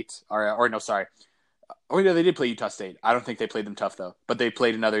State. Or no, sorry. Oh, yeah, they did play Utah State. I don't think they played them tough, though. But they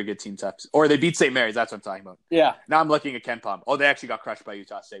played another good team tough. Or they beat St. Mary's. That's what I'm talking about. Yeah. Now I'm looking at Ken Palm. Oh, they actually got crushed by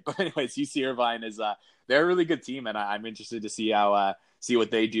Utah State. But anyways, UC Irvine is they're a really good team, and I'm interested to see see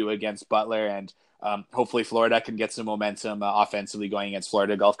what they do against Butler. And hopefully Florida can get some momentum offensively going against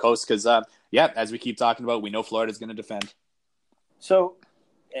Florida Gulf Coast. Because, as we keep talking about, we know Florida's going to defend. So,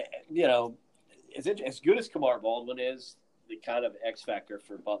 as good as Kamar Baldwin is, the kind of X factor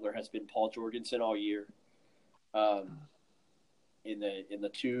for Butler has been Paul Jorgensen all year. In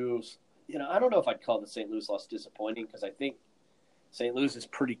the twos, I don't know if I'd call the St. Louis loss disappointing, because I think St. Louis is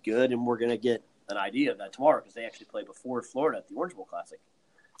pretty good, and we're going to get an idea of that tomorrow, because they actually play before Florida at the Orange Bowl Classic.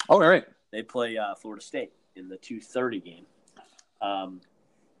 Oh, all right. They play Florida State in the 2:30 game.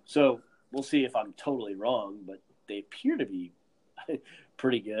 So we'll see if I'm totally wrong, but they appear to be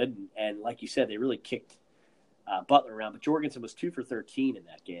pretty good. And like you said, they really kicked Butler around. But Jorgensen was 2 for 13 in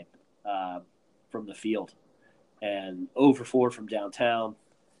that game from the field, and 0 for 4 from downtown.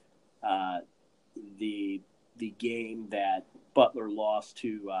 The game that Butler lost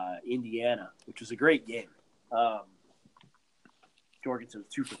to Indiana, which was a great game. Jorgensen was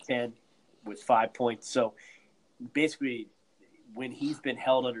 2 for 10 with 5 points. So basically, when he's been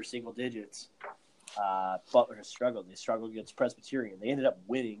held under single digits, Butler has struggled. They struggled against Presbyterian. They ended up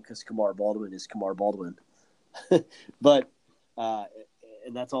winning because Kamar Baldwin is Kamar Baldwin. But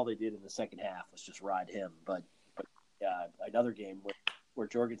and that's all they did in the second half, was just ride him. But another game where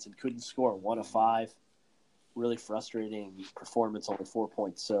Jorgensen couldn't score, 1 of 5. Really frustrating performance, only 4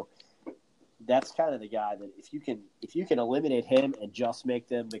 points. So that's kind of the guy that if you can eliminate him and just make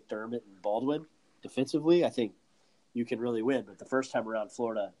them McDermott and Baldwin defensively, I think you can really win. But the first time around,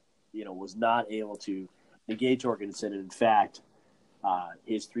 Florida, was not able to negate Jorgensen. And in fact,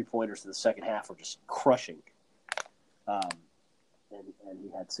 his 3-pointers in the second half were just crushing. And he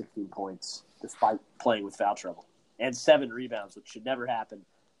had 16 points despite playing with foul trouble, and 7 rebounds, which should never happen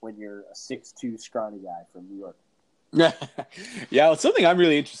when you're a 6'2" scrawny guy from New York. Yeah, well, something I'm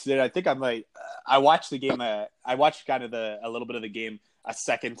really interested in. I think I watched the game. I watched kind of a little bit of the game a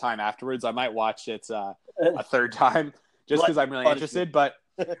second time afterwards. I might watch it a third time just because I'm really interested. But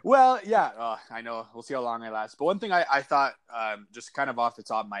well, yeah, I know. We'll see how long I last. But one thing I thought, just kind of off the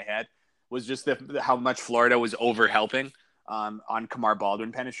top of my head, was just how much Florida was over-helping on Kamar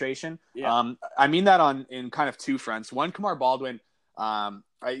Baldwin penetration. Yeah. I mean that in kind of two fronts. One, Kamar Baldwin,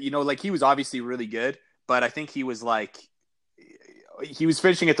 he was obviously really good, but I think he was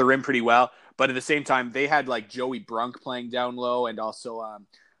finishing at the rim pretty well. But at the same time, they had Joey Brunk playing down low, and also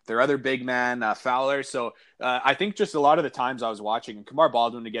their other big man, Fowler. So I think just a lot of the times I was watching, and Kamar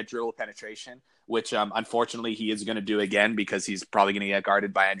Baldwin to get dribble penetration, which unfortunately he is going to do again because he's probably going to get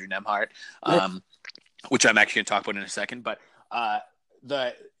guarded by Andrew Nembhard, which I'm actually going to talk about in a second. But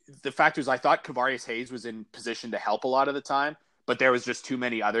the fact is, I thought Kavarius Hayes was in position to help a lot of the time, but there was just too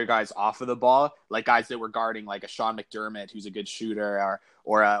many other guys off of the ball, like guys that were guarding, like a Sean McDermott, who's a good shooter,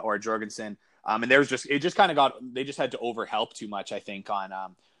 or a Jorgensen. And they just had to overhelp too much, I think,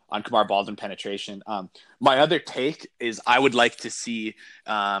 on Kamar Baldwin penetration. My other take is I would like to see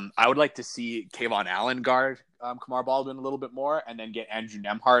Kayvon Allen guard Kamar Baldwin a little bit more, and then get Andrew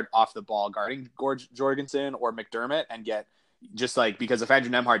Nembhard off the ball guarding Jorgensen or McDermott, and get because if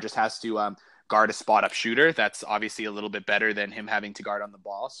Andrew Nembhard just has to guard a spot up shooter, that's obviously a little bit better than him having to guard on the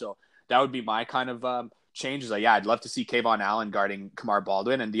ball. So that would be my kind of change. Is I'd love to see Kayvon Allen guarding Kamar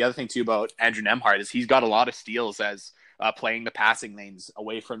Baldwin. And the other thing too about Andrew Nembhard is he's got a lot of steals as playing the passing lanes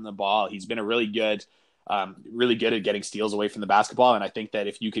away from the ball. He's been really good at getting steals away from the basketball. And I think that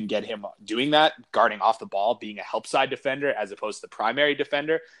if you can get him doing that, guarding off the ball, being a help side defender as opposed to the primary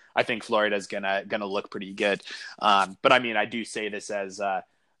defender, I think Florida's gonna look pretty good. But I mean, I do say this as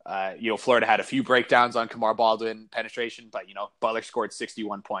Florida had a few breakdowns on Kamar Baldwin penetration, but Butler scored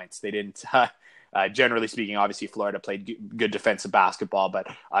 61 points. They didn't. Generally speaking, obviously Florida played good defensive basketball, but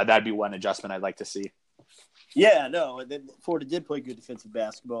that'd be one adjustment I'd like to see. Yeah, no, and then Florida did play good defensive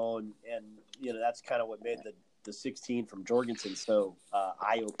basketball, and that's kind of what made the 16 from Jorgensen so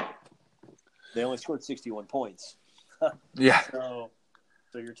eye-opening. They only scored 61 points. Yeah. So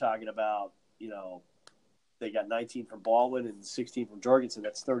you're talking about, they got 19 from Baldwin and 16 from Jorgensen.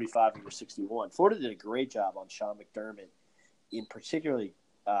 That's 35 over 61. Florida did a great job on Sean McDermott, in particularly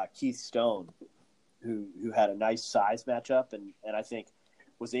Keith Stone, who had a nice size matchup, and I think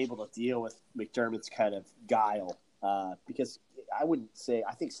was able to deal with McDermott's kind of guile, because I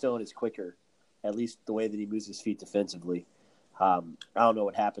think Stone is quicker at least the way that he moves his feet defensively. I don't know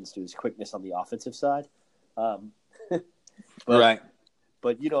what happens to his quickness on the offensive side. But, right.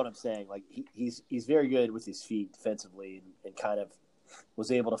 But you know what I'm saying? Like he's very good with his feet defensively and kind of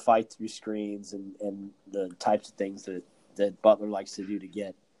was able to fight through screens and the types of things that Butler likes to do to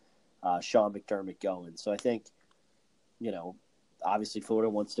get Sean McDermott going. So I think, obviously Florida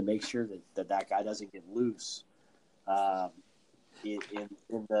wants to make sure that guy doesn't get loose in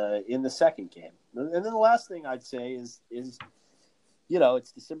the second game. And then the last thing I'd say is it's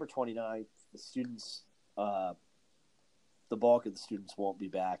December 29th. The students, the bulk of the students won't be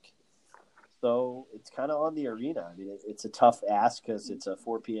back. So it's kind of on the arena. I mean, it's a tough ask because it's a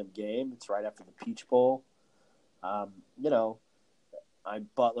 4 p.m. game. It's right after the Peach Bowl.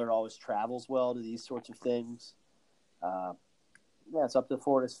 Butler always travels well to these sorts of things. It's up to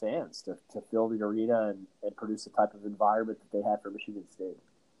Florida's fans to fill the arena and produce the type of environment that they had for Michigan State.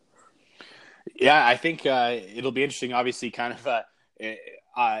 Yeah, I think it'll be interesting. Obviously, kind of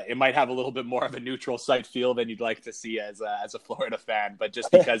it might have a little bit more of a neutral site feel than you'd like to see as a Florida fan, but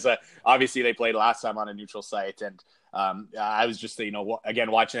just because obviously they played last time on a neutral site, and I was just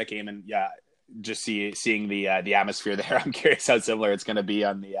again watching that game and just seeing the atmosphere there. I'm curious how similar it's going to be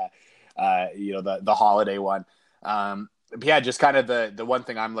on the holiday one. But yeah, just kind of the one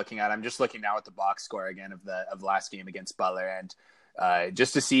thing I'm looking at. I'm just looking now at the box score again of the last game against Butler, and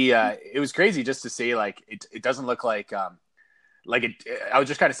just to see it was crazy just to see like it doesn't look like I was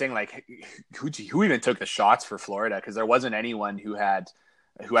just kind of saying like who even took the shots for Florida, because there wasn't anyone who had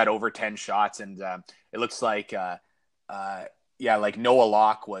over 10 shots, and it looks like like Noah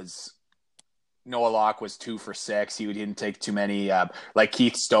Locke was 2 for 6. He didn't take too many. Like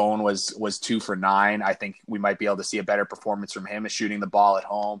Keith Stone was 2 for 9. I think we might be able to see a better performance from him as shooting the ball at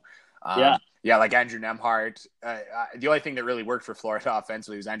home. Like Andrew Nembhard. The only thing that really worked for Florida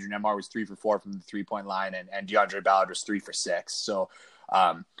offensively was Andrew Nembhard was 3 for 4 from the 3-point line, and DeAndre Ballard was 3 for 6. So,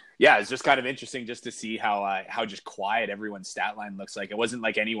 it's just kind of interesting just to see how just quiet everyone's stat line looks like. It wasn't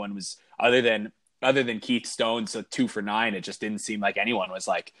like anyone was other than Keith Stone, so 2 for 9. It just didn't seem like anyone was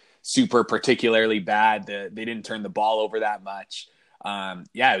like super particularly bad. They didn't turn the ball over that much.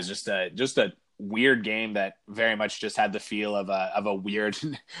 It was just a weird game that very much just had the feel of a weird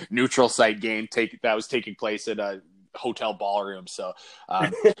neutral site game that was taking place at a hotel ballroom. So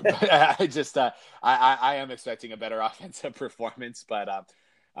I am expecting a better offensive performance, but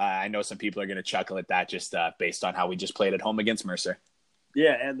I know some people are going to chuckle at that just based on how we just played at home against Mercer.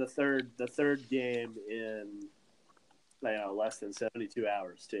 Yeah, and the third game in less than 72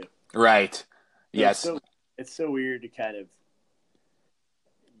 hours too. Right. So yes. It's so weird to kind of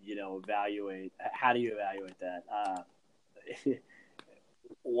evaluate. How do you evaluate that?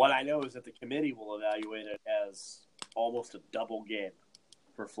 What I know is that the committee will evaluate it as almost a double game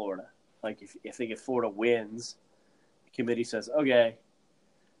for Florida. Like if Florida wins, the committee says, okay,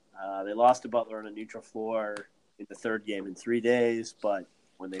 they lost to Butler on a neutral floor in the third game in 3 days, but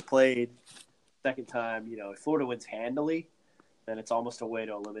when they played second time, if Florida wins handily, then it's almost a way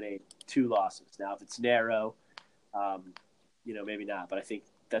to eliminate 2 losses. Now, if it's narrow, maybe not. But I think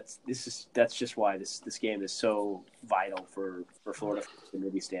that's just why this game is so vital for Florida from a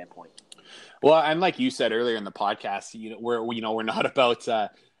committee standpoint. Well, and like you said earlier in the podcast,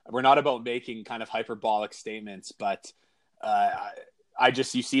 we're not about making kind of hyperbolic statements, but you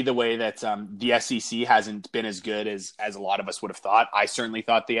see the way that the SEC hasn't been as good as a lot of us would have thought. I certainly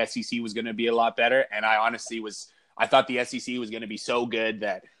thought the SEC was going to be a lot better, and I thought the SEC was going to be so good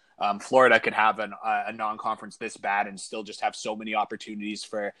that Florida could have a non-conference this bad and still just have so many opportunities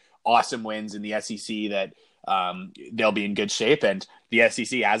for awesome wins in the SEC that they'll be in good shape. And the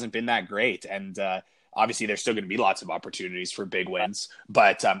SEC hasn't been that great, and obviously there's still going to be lots of opportunities for big wins,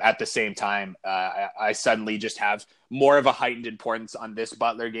 but at the same time, I suddenly just have more of a heightened importance on this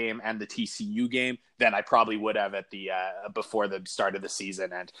Butler game and the TCU game than I probably would have at the before the start of the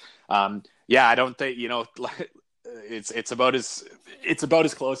season. And I don't think it's about as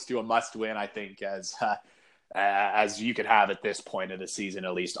close to a must win, I think, as you could have at this point of the season,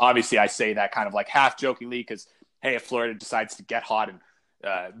 at least. Obviously, I say that kind of like half jokingly because, hey, if Florida decides to get hot and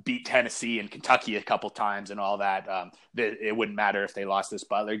beat Tennessee and Kentucky a couple times and all that, it wouldn't matter if they lost this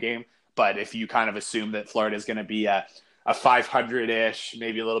Butler game. But if you kind of assume that Florida is going to be a 500-ish,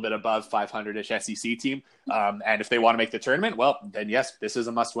 maybe a little bit above 500-ish SEC team, and if they want to make the tournament, well, then yes, this is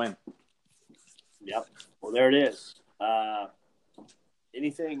a must-win. Yep. Well, there it is.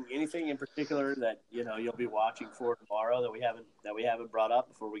 Anything in particular that you'll be watching for tomorrow that we haven't brought up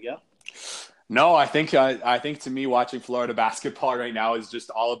before we go? No, I think to me watching Florida basketball right now is just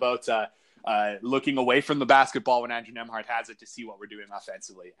all about looking away from the basketball when Andrew Nembhard has it to see what we're doing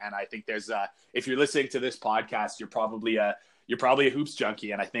offensively. And I think there's if you're listening to this podcast, you're probably a hoops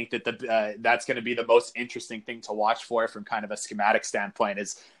junkie, and I think that that's going to be the most interesting thing to watch for from kind of a schematic standpoint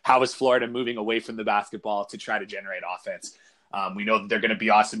is how is Florida moving away from the basketball to try to generate offense. We know that they're going to be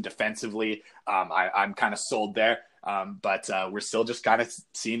awesome defensively. I'm kind of sold there, but we're still just kind of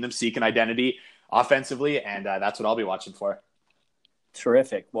seeing them seek an identity offensively, and that's what I'll be watching for.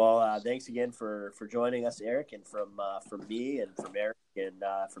 Terrific. Well, thanks again for joining us, Eric, and from me and from Eric and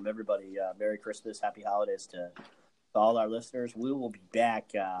from everybody. Merry Christmas, Happy Holidays to all our listeners. We will be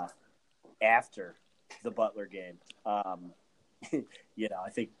back after the Butler game. I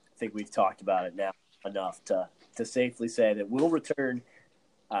think we've talked about it now enough to safely say that we'll return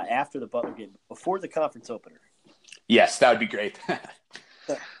after the Butler game, before the conference opener. Yes, that would be great. All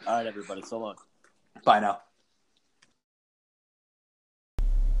right, everybody. So long. Bye now.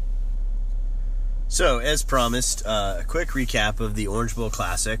 So, as promised, a quick recap of the Orange Bowl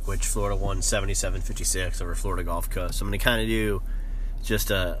Classic, which Florida won 77-56 over Florida Gulf Coast. I'm going to kind of do just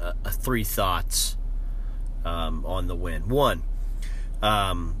a three thoughts on the win. One,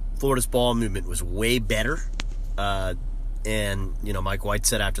 Florida's ball movement was way better. And, Mike White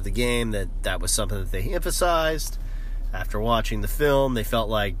said after the game that was something that they emphasized. After watching the film, they felt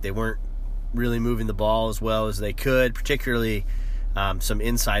like they weren't really moving the ball as well as they could, particularly some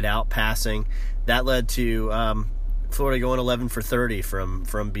inside-out passing. That led to Florida going 11 for 30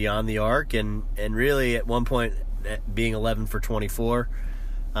 from beyond the arc, and really at one point being 11 for 24.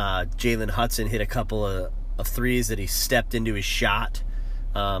 Jalen Hudson hit a couple of threes that he stepped into his shot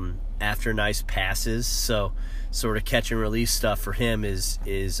after nice passes. So sort of catch and release stuff for him is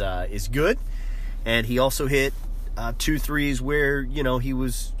good. And he also hit 2 threes where he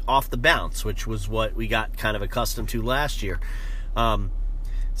was off the bounce, which was what we got kind of accustomed to last year.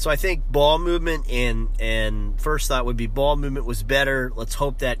 So I think ball movement and first thought would be ball movement was better. Let's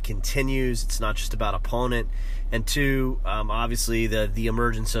hope that continues. It's not just about opponent. And two, obviously the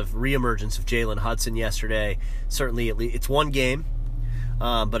reemergence of Jalen Hudson yesterday. Certainly, it's one game,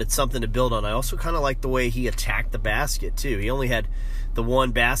 but it's something to build on. I also kind of like the way he attacked the basket too. He only had the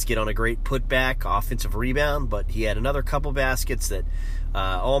one basket on a great putback offensive rebound, but he had another couple baskets that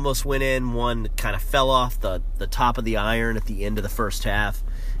almost went in. One kind of fell off the top of the iron at the end of the first half,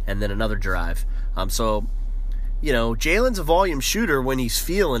 and then another drive. Jalen's a volume shooter when he's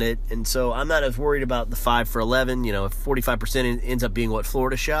feeling it, and so I'm not as worried about the 5 for 11. 45% ends up being what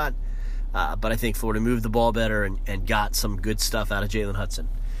Florida shot, but I think Florida moved the ball better and got some good stuff out of Jalen Hudson.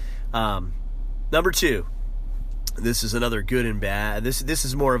 Number two, this is another good and bad. This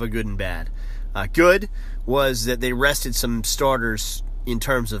is more of a good and bad. Good was that they rested some starters in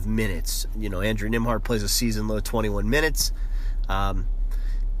terms of minutes. Andrew Nembhard plays a season-low 21 minutes.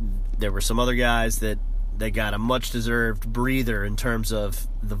 There were some other guys that got a much-deserved breather in terms of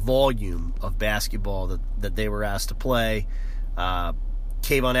the volume of basketball that they were asked to play.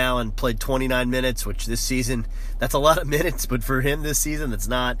 Kayvon Allen played 29 minutes, which this season, that's a lot of minutes, but for him this season, that's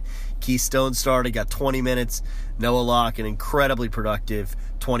not. Keystone started, got 20 minutes. Noah Locke, an incredibly productive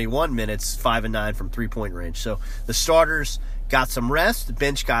 21 minutes, 5 and 9 from three-point range. So the starters got some rest. The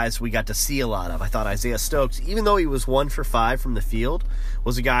bench guys we got to see a lot of. I thought Isaiah Stokes, even though he was 1 for 5 from the field,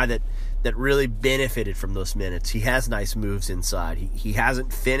 was a guy that really benefited from those minutes. He has nice moves inside. He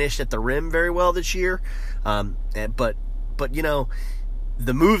hasn't finished at the rim very well this year, but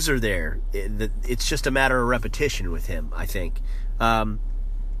the moves are there. It's just a matter of repetition with him, I think.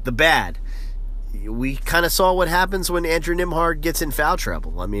 The bad, we kind of saw what happens when Andrew Nembhard gets in foul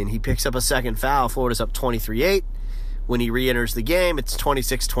trouble. I mean, he picks up a second foul. Florida's up 23-8. When he re-enters the game, it's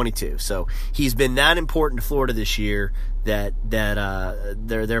 26-22. So he's been that important to Florida this year that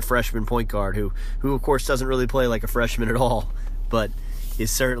their freshman point guard, who of course doesn't really play like a freshman at all, but is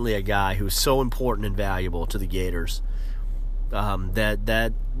certainly a guy who's so important and valuable to the Gators.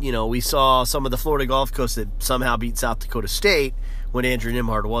 We saw some of the Florida Gulf Coast that somehow beat South Dakota State when Andrew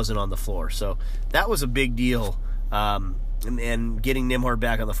Nembhard wasn't on the floor. So that was a big deal, and getting Nembhard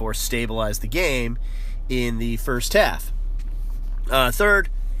back on the floor stabilized the game in the first half. Third,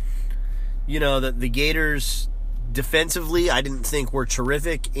 the Gators defensively, I didn't think were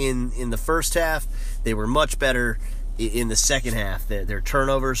terrific in the first half. They were much better in the second half. Their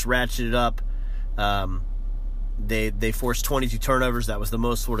turnovers ratcheted up. They forced 22 turnovers. That was the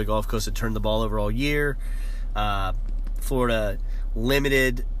most Florida Gulf Coast had turned the ball over all year. Florida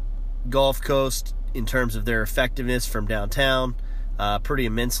limited Gulf Coast in terms of their effectiveness from downtown pretty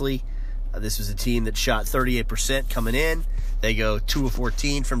immensely. This was a team that shot 38% coming in. They go 2 of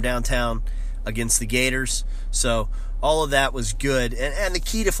 14 from downtown against the Gators. So all of that was good. And the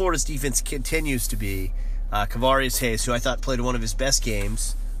key to Florida's defense continues to be Kavarius Hayes, who I thought played one of his best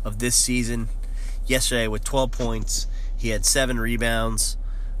games of this season yesterday with 12 points. He had 7 rebounds.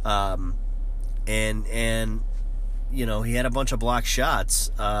 And you know, he had a bunch of blocked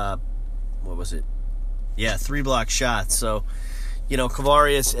shots. What was it? Yeah, 3 blocked shots. So, you know,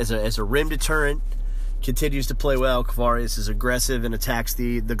 Kavarius as a rim deterrent continues to play well. Kavarius is aggressive and attacks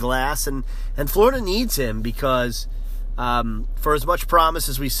the glass, and Florida needs him because for as much promise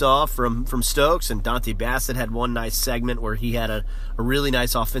as we saw from Stokes, and Dante Bassett had one nice segment where he had a really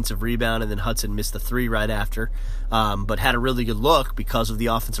nice offensive rebound, and then Hudson missed the 3 right after, but had a really good look because of the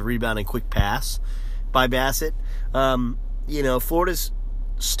offensive rebound and quick pass by Bassett. You know, Florida's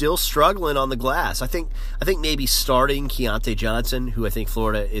still struggling on the glass. I think maybe starting Keontae Johnson, who I think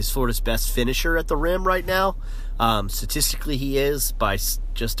is Florida's best finisher at the rim right now. Statistically, he is by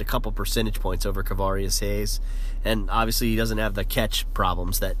just a couple percentage points over Kavarius Hayes. And obviously, he doesn't have the catch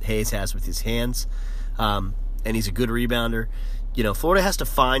problems that Hayes has with his hands. And he's a good rebounder. You know, Florida has to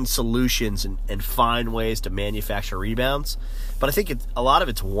find solutions and find ways to manufacture rebounds. But I think a lot of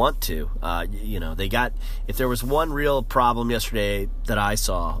it's want to. You know, if there was one real problem yesterday that I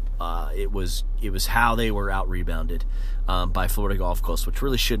saw, it was how they were out-rebounded by Florida Gulf Coast, which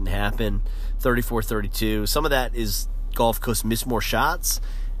really shouldn't happen. 34-32. Some of that is Gulf Coast missed more shots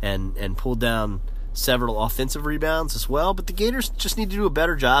and pulled down several offensive rebounds as well. But the Gators just need to do a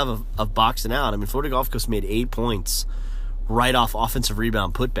better job of boxing out. I mean, Florida Gulf Coast made 8 points right off offensive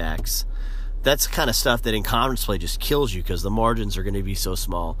rebound putbacks. That's the kind of stuff that in conference play just kills you because the margins are going to be so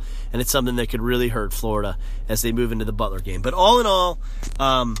small. And it's something that could really hurt Florida as they move into the Butler game. But all in all,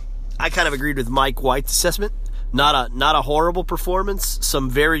 I kind of agreed with Mike White's assessment. Not a horrible performance. Some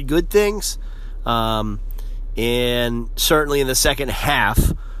very good things. And certainly in the second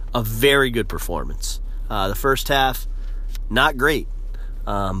half, a very good performance. The first half, not great.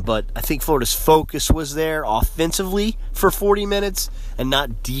 But I think Florida's focus was there offensively for 40 minutes and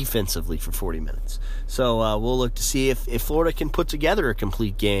not defensively for 40 minutes. So we'll look to see if Florida can put together a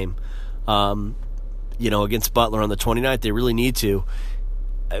complete game, against Butler on the 29th. They really need to.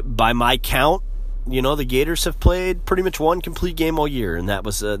 By my count, the Gators have played pretty much one complete game all year, and that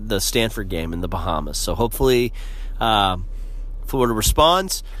was the Stanford game in the Bahamas. So hopefully Florida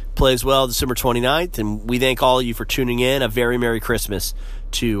responds, plays well December 29th, and we thank all of you for tuning in. A very Merry Christmas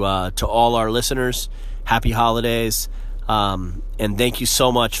to all our listeners. Happy holidays, and thank you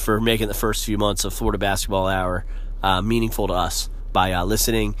so much for making the first few months of Florida Basketball Hour meaningful to us by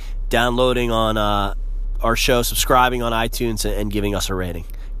listening, downloading on our show, subscribing on iTunes, and giving us a rating.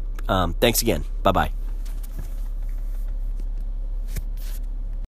 Thanks again. Bye-bye.